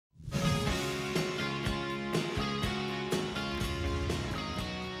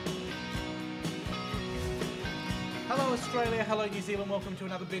Australia, hello New Zealand, welcome to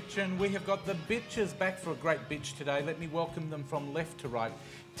another Bitch, and we have got the Bitches back for a great bitch today. Let me welcome them from left to right.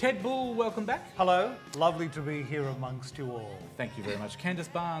 Ted Bull, welcome back. Hello, lovely to be here amongst you all. Thank you very much. Candice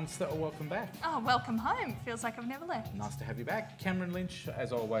Barnes, welcome back. Oh, welcome home. Feels like I've never left. Nice to have you back. Cameron Lynch,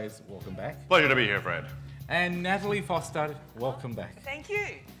 as always, welcome back. Pleasure to be here, Fred. And Natalie Foster, welcome back. Thank you.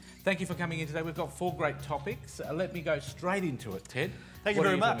 Thank you for coming in today. We've got 4 great topics. Let me go straight into it, Ted. Thank you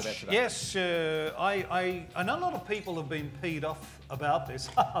very much. Yes, I know a lot of people have been peed off about this.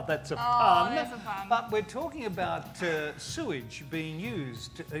 That's a pun. There's a pun. But we're talking about sewage being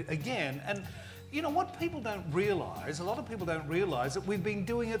used again. And you know what people don't realise, a lot of people don't realise that we've been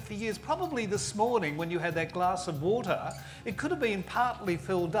doing it for years. Probably this morning when you had that glass of water, it could have been partly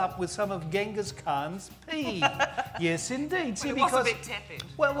filled up with some of Genghis Khan's pee. Yes, indeed. See, it was a bit tepid.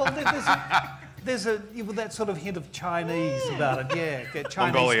 Well, there's that sort of hint of Chinese about it, yeah.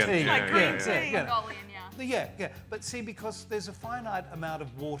 Chinese Mongolian. tea. Mongolian, Yeah. But see, because there's a finite amount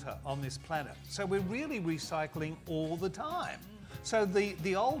of water on this planet, so we're really recycling all the time. So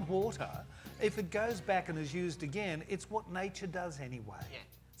the old water, if it goes back and is used again, it's what nature does anyway. Yeah.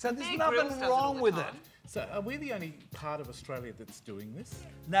 So there's nothing wrong with it. So are we the only part of Australia that's doing this?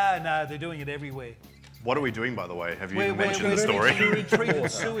 No, they're doing it everywhere. What are we doing, by the way? Have you We're mentioned the story? Treated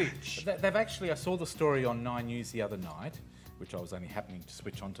sewage. They've actually, I saw the story on 9 News the other night, which I was only happening to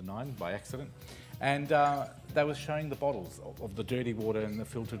switch on to 9 by accident, and they were showing the bottles of the dirty water and the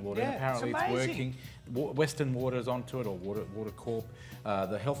filtered water, and apparently it's working. Western Water's onto it, or Water Corp.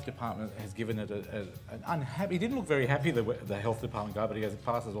 The health department has given it an unhappy. He didn't look very happy, the health department guy, but he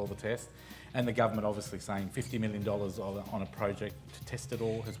passes all the tests. And the government obviously saying $50 million on a project to test it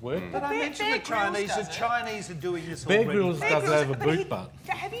all has worked. But I mentioned the Chinese. The Chinese are doing this already. Bear Grylls does it over boot butt.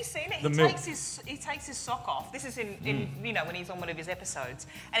 Have you seen it? He takes his sock off. This is in you know, when he's on one of his episodes,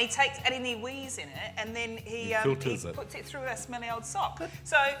 and he wheezes in it, and then he puts it through a smelly old sock.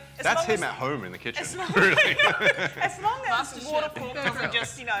 So that's him at home in the kitchen. As long as Watercorp doesn't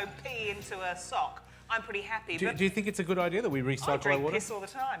just pee into a sock, I'm pretty happy. Do you think it's a good idea that we recycle our water? I drink piss all the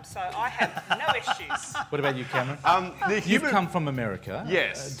time, so I have no issues. What about you, Cameron? You've come from America.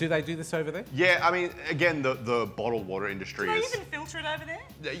 Yes. Do they do this over there? Yeah, I mean, again, the bottled water industry Do they is... even filter it over there?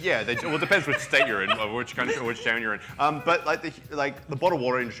 Yeah, well, it depends which state you're in, or which country, or which town you're in. But the bottled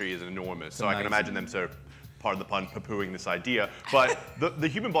water industry is enormous, so I can imagine them pardon the pun, poo-pooing this idea. But the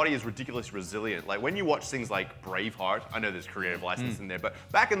human body is ridiculously resilient. Like when you watch things like Braveheart, I know there's creative license in there, but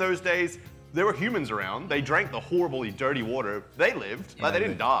back in those days, there were humans around. They drank the horribly dirty water. They lived, they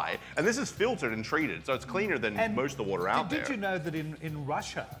didn't die. And this is filtered and treated, so it's cleaner than most of the water out there. Did you know that in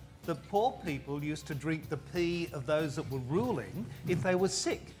Russia, the poor people used to drink the pee of those that were ruling if they were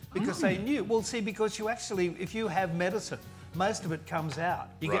sick? Because they knew, well, see, because you actually, if you have medicine, most of it comes out.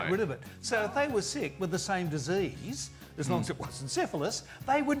 You get rid of it. So if they were sick with the same disease, as long as it wasn't syphilis,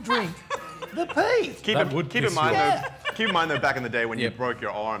 they would drink the pee. Keep in mind though, back in the day when you broke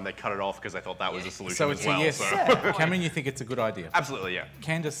your arm, they cut it off because they thought that was a solution as well. Yes. Cameron, you think it's a good idea? Absolutely, yeah.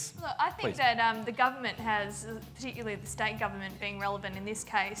 Candice, look, I think that the government has, particularly the state government being relevant in this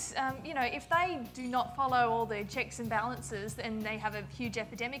case, if they do not follow all the checks and balances and they have a huge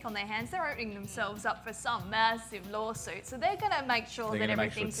epidemic on their hands, they're opening themselves up for some massive lawsuit. So they're going to make sure that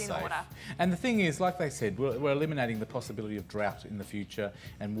everything's in order. And the thing is, like they said, we're eliminating the possibility of drought in the future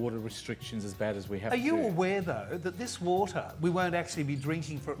and water restrictions as bad as we have. Are you aware, though, that this water we won't actually be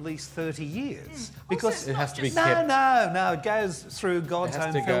drinking for at least 30 years? Because it has to be kept. No, it goes through God's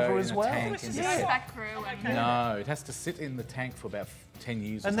own filter as well. No, it has to sit in the tank for about 10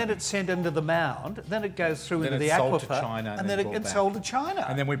 years. And then it's sent into the mound, then it goes through into the aquifer, and then it gets sold to China.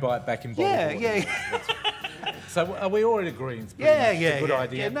 And then we buy it back in bottled water. So are we all in agreement? It's a good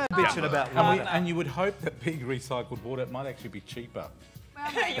idea. Yeah, no bitching about water. And you would hope that being recycled water might actually be cheaper.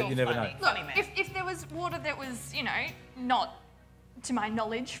 Well, but you never know. Look, if there was water that was, not to my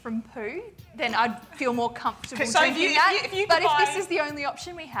knowledge from poo, then I'd feel more comfortable drinking that. But if this is the only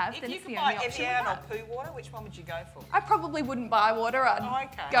option we have, then it's the only option we have. If you could buy Evian or poo water, which one would you go for? I probably wouldn't buy water. I'd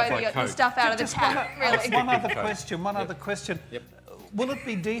go to get the stuff out of the tap, really. One other question. Yep. Will it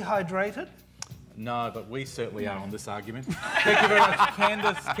be dehydrated? No, but we certainly are on this argument. Thank you very much.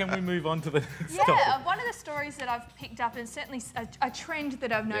 Candice, can we move on to the next topic? One of the stories that I've picked up, and certainly a trend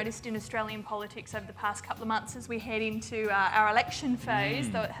that I've noticed in Australian politics over the past couple of months as we head into our election phase,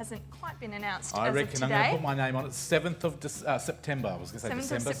 though it hasn't quite been announced I as reckon of today. I'm going to put my name on it. 7th of September. I was going to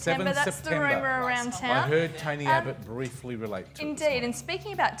say 7th December. of September, that's the rumour around town. I heard Tony Abbott briefly relate to it. Indeed, and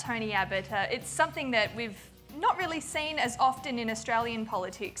speaking about Tony Abbott, it's something that we've not really seen as often in Australian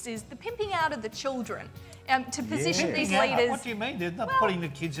politics, is the pimping out of the children. to position these leaders. What do you mean? They're not putting the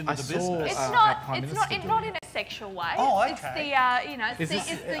kids into the business. It's not in a sexual way. Oh, okay. It's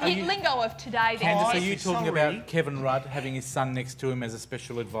the lingo of today. Candice, are you talking about Kevin Rudd having his son next to him as a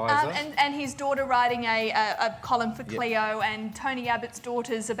special advisor? And his daughter writing a column for Clio, and Tony Abbott's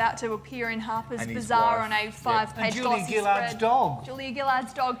daughter's about to appear in Harper's Bazaar on a 5-page Julia Gillard's dog. Julia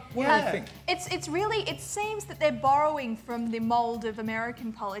Gillard's dog. What do you think? It's really, it seems that they're borrowing from the mould of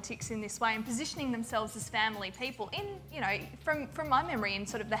American politics in this way and positioning themselves as family people. From my memory, in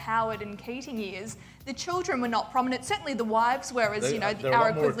sort of the Howard and Keating years, the children were not prominent. Certainly the wives were, as our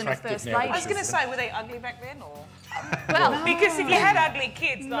equivalent of first lady. I was going to say, were they ugly back then, or? Well, because if you had ugly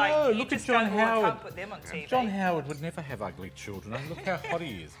kids, like, you look just at John Howard. can't put them on TV. John Howard would never have ugly children. Look how hot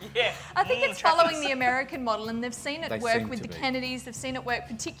he is. Yeah. I think it's following the American model, and they've seen it work with the Kennedys. They've seen it work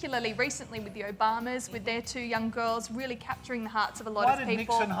particularly recently with the Obamas, with their 2 young girls, really capturing the hearts of a lot of people. Why did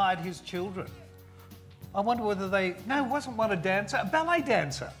Nixon hide his children? I wonder whether they... No, wasn't one a dancer? A ballet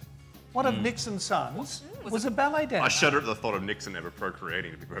dancer. One of Nixon's sons was a ballet dancer. I shudder at the thought of Nixon ever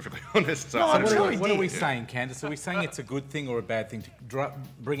procreating, to be perfectly honest. No, I'm sure he what are we did. saying, Candice? Are we saying it's a good thing or a bad thing to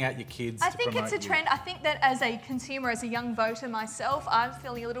bring out your kids? I think it's a trend. I think that as a consumer, as a young voter myself, I'm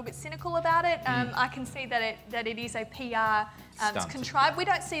feeling a little bit cynical about it. I can see that it is a PR contrived. We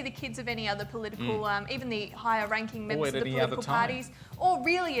don't see the kids of any other political, even the higher ranking members of the political parties, or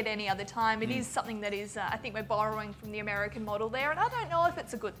really at any other time. It is something that is, I think we're borrowing from the American model there, and I don't know if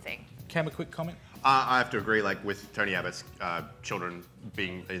it's a good thing. Cam, a quick comment? I have to agree, like with Tony Abbott's children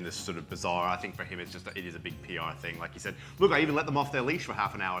being in this sort of bazaar, I think for him it's just, it is a big PR thing. Like he said, look, I even let them off their leash for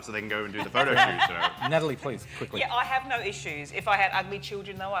half an hour so they can go and do the photo shoots. Natalie, please, quickly. Yeah, I have no issues. If I had ugly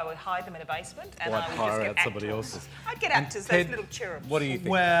children, though, I would hide them in a basement and I would hire just out somebody else's. I'd get actors, those little cherubs. What do you think?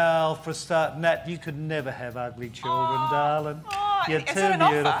 Well, for a start, Nat, you could never have ugly children, darling. Oh, You're is too that an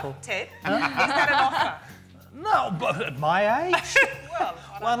beautiful. offer, Ted? Is that an offer? No, but at my age. Well,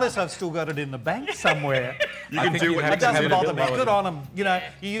 unless I've still got it in the bank somewhere. You can do what It doesn't bother me. Good on them. You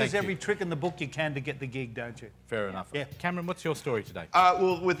use Thank every you. trick in the book you can to get the gig, don't you? Fair enough. Yeah. Cameron, what's your story today?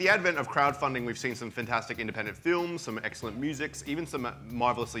 Well, with the advent of crowdfunding, we've seen some fantastic independent films, some excellent musics, even some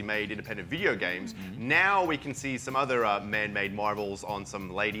marvelously made independent video games. Now we can see some other man-made marvels on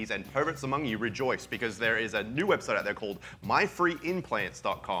some ladies, and perverts among you rejoice, because there is a new website out there called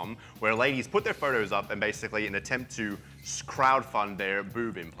myfreeimplants.com, where ladies put their photos up and basically an attempt to crowdfund their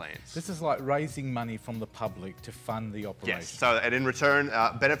boob implants. This is like raising money from the public to fund the operation. Yes, so, and in return,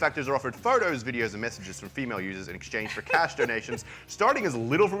 benefactors are offered photos, videos, and messages from female users in exchange for cash donations, starting as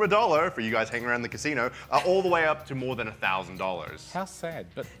little from $1 for you guys hanging around the casino, all the way up to more than $1,000. How sad,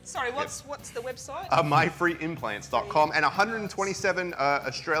 but... Sorry, what's the website? myfreeimplants.com, and 127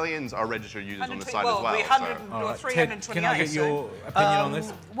 Australians are registered users on the site as well. Well, 100 or 328. Ted, can I get your opinion on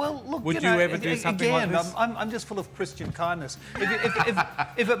this? Well, look, Would you ever do something like this? I'm just full of Christian kindness.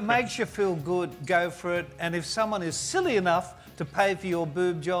 If it makes you feel good, go for it. And if someone is silly enough to pay for your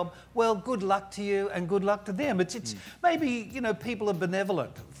boob job, well, good luck to you and good luck to them. It's maybe, people are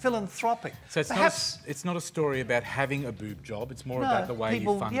benevolent, philanthropic. So it's not a story about having a boob job, it's more about the way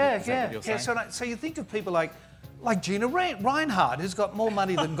you fund it. Is that what you're saying? So you think of people like Gina Reinhardt, who's got more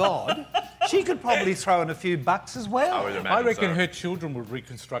money than God. She could probably throw in a few bucks as well. I reckon her children would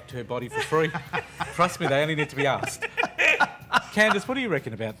reconstruct her body for free. Trust me, they only need to be asked. Candice, what do you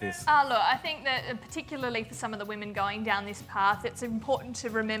reckon about this? Look, I think that particularly for some of the women going down this path, it's important to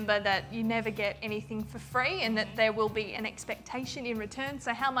remember that you never get anything for free and that there will be an expectation in return.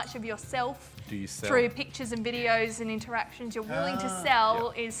 So how much of yourself do you sell? Through pictures and videos and interactions you're willing to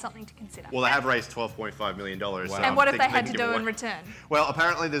sell is something to consider. Well, they have raised $12.5 million. Wow. So and what have they had to do in return? Well,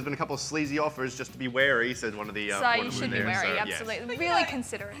 apparently there's been a couple of sleazy offers, just to be wary, said one of the So you should be wary, absolutely. Yes. Really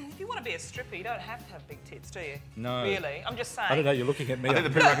consider it. If you want to be a stripper, you don't have to have big tits, do you? No. Really? I'm just saying. I don't know, you're looking at me. I think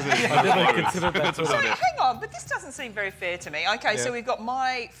the prerequisite is I never considered that sort of hang on, but this doesn't seem very fair to me. Okay, so we've got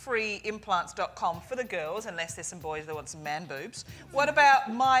myfreeimplants.com for the girls, unless there's some boys that want some man boobs. What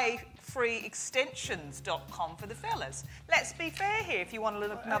about myfreeextensions.com for the fellas? Let's be fair here if you want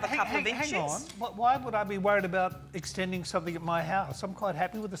another couple of inches. Hang on. Why would I be worried about extending something at my house? I'm quite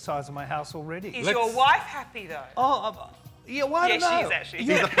happy with the size of my house already. Is your wife happy, though? Yeah, well, I don't know. She is actually.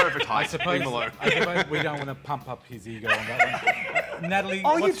 He's the perfect height. I suppose we don't want to pump up his ego on that one. Natalie,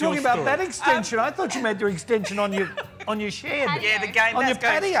 you're what's talking your about story? that extension. I thought you meant your extension on your shed. Yeah, the game. On That's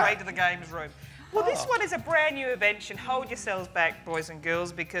your going patio. straight to the games room. Well, this one is a brand new invention. Hold yourselves back, boys and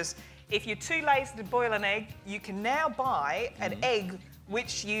girls, because if you're too lazy to boil an egg, you can now buy an egg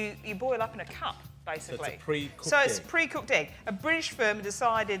which you boil up in a cup. Basically. So it's a pre-cooked So it's egg. pre-cooked egg. A British firm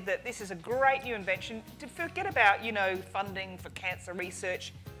decided that this is a great new invention to forget about, funding for cancer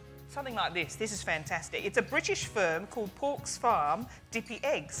research. something like this. This is fantastic. It's a British firm called Pork's Farm Dippy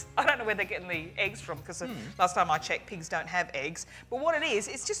Eggs. I don't know where they're getting the eggs from because last time I checked, pigs don't have eggs. But what it is,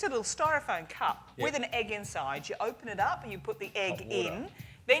 it's just a little styrofoam cup with an egg inside. You open it up and you put the egg in.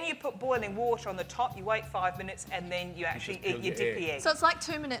 Then you put boiling water on the top, you wait 5 minutes, and then you actually eat your dippy egg. So it's like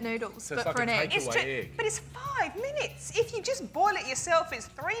 2-minute noodles, So but it's for like an a egg. egg. But it's 5 minutes. If you just boil it yourself, it's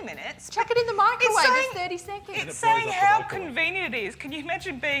 3 minutes. Chuck it in the microwave, saying- it's 30 seconds. It's blows saying up the how microwave. convenient it is. Can you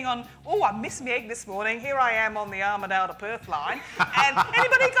imagine being on, oh, I missed my egg this morning. Here I am on the Armidale to Perth line. And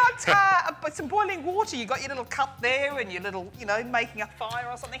anybody got some boiling water? You got your little cup there and your little, you know, making a fire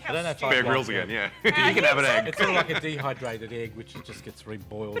or something. I don't know if Bear Grylls again, yeah. You can have an egg. It's sort of like a dehydrated egg, which just gets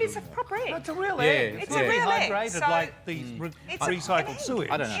reboiled. But it's a and, proper egg. No, it's a real Yeah, egg. it's a real egg, Dehydrated so- like the It's recycled an egg. sewage.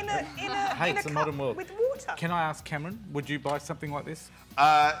 I don't know. In a Hey, it's a cup modern world. with water. Can I ask Cameron, would you buy something like this?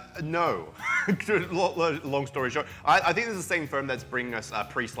 No. Long story short, I think this is the same firm that's bringing us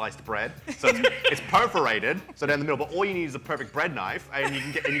pre-sliced bread. So it's perforated, so down the middle. But all you need is a perfect bread knife, and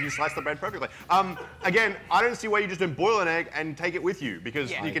you can slice the bread perfectly. Again, I don't see why you just don't boil an egg and take it with you, because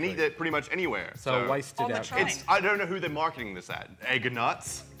Yeah. you can eat it pretty much anywhere. So waste it On the out. train. I don't know who they're marketing this at. Egg and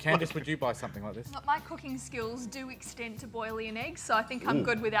nuts. Candice, would you buy something like this? Look, my cooking skills do extend to boiling eggs, so I think I'm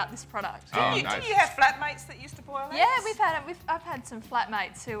good without this product. Oh, Didn't nice. you have flatmates that used to boil eggs? Yeah, I've had some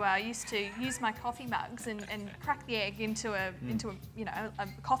flatmates who used to use my coffee mugs and crack the egg into a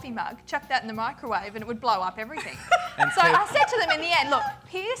coffee mug, chuck that in the microwave, and it would blow up everything. So I said to them in the end, look,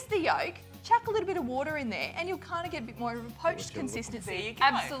 pierce the yolk, chuck a little bit of water in there, and you'll kind of get a bit more of a poached There consistency. you go.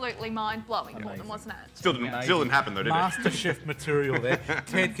 Absolutely mind-blowing, Morton, wasn't it? Still didn't happen though, did it? Master chef material there.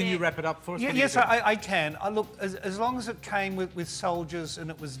 Ted, can you wrap it up for us? Yeah, What do you yes, think? I can. Look, as long as it came with soldiers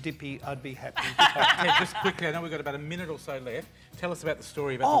and it was dippy, I'd be happy. Ted, just quickly, I know we've got about a minute or so left. Tell us about the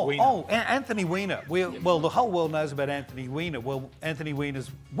story about the wiener. Anthony Weiner. Well, the whole world knows about Anthony Weiner. Well, Anthony Weiner's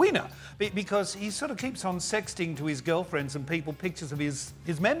Weiner, because he sort of keeps on sexting to his girlfriends and people pictures of his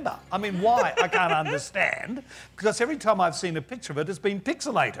member. I mean, why? I can't understand. Because every time I've seen a picture of it, it's been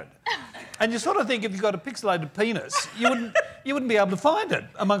pixelated. And you sort of think if you've got a pixelated penis, you wouldn't be able to find it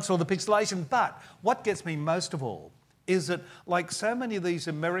amongst all the pixelation. But what gets me most of all is that, like so many of these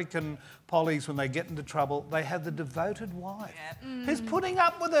American pollies, when they get into trouble, they have the devoted wife who's putting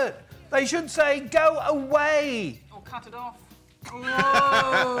up with it. They should say, go away. Or cut it off.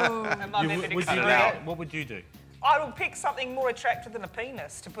 Whoa. Am I meant to Would cut you it do out? that? What would you do? I will pick something more attractive than a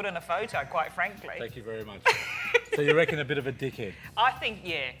penis to put in a photo, quite frankly. Thank you very much. So you reckon a bit of a dickhead? I think,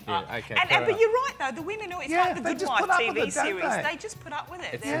 yeah. Okay, And fair but enough. you're right, though. The women, it's Yeah, like the they Good just Wife put up with TV it, don't series. they? They just put up with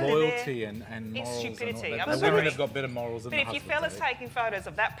it. It's They're- loyalty and It's morals. stupidity. And all I'm that. The sorry. women have got better morals than But the if your husbands, fella's I think. taking photos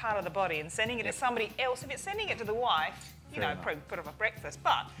of that part of the body and sending it to somebody else, if it's sending it to the wife, Fair enough. probably put up a breakfast.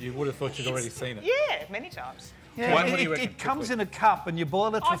 But You would have thought you'd already seen it. yeah, many times. Yeah, What do you reckon, it comes quickly? in a cup and you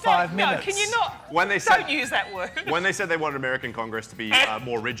boil it for I 5 don't minutes. know. Can you not? When they Don't said- use that word. When they said they wanted American Congress to be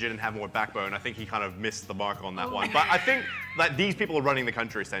more rigid and have more backbone, I think he kind of missed the mark on that one. But I think that these people are running the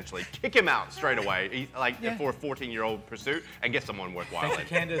country essentially. Kick him out straight away, for a 14-year-old pursuit, and get someone worthwhile.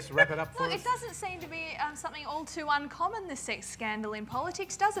 Thank you, Candice. Wrap it up for Look, us. it doesn't seem to be something all too uncommon, this sex scandal in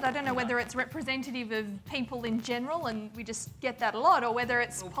politics, does it? I don't know whether it's representative of people in general and we just get that a lot, or whether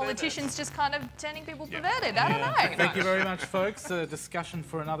it's politicians just kind of turning people perverted. I don't know. Thank you very much, folks. A discussion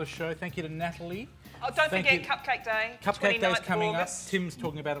for another show. Thank you to Natalie. Oh, don't Thank forget you. Cupcake Day. Cupcake Day's 29th of coming up. August. Tim's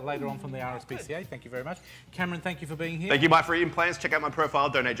talking about it later on from the RSPCA. Thank you very much. Cameron, thank you for being here. Thank you, Bye for Implants. Check out my profile.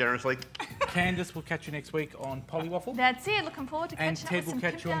 Donate generously. Candice, we'll catch you next week on Polywaffle. That's it. Looking forward to And catching up Ted with will some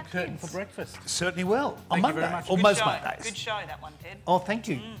catch you on pimped out Curtain kids. for breakfast. Certainly will. On Thank you very Monday. much. Or Good most show. Mondays. Good show, that one, Ted. Oh, thank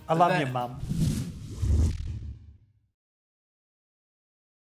you. I love that- you, Mum.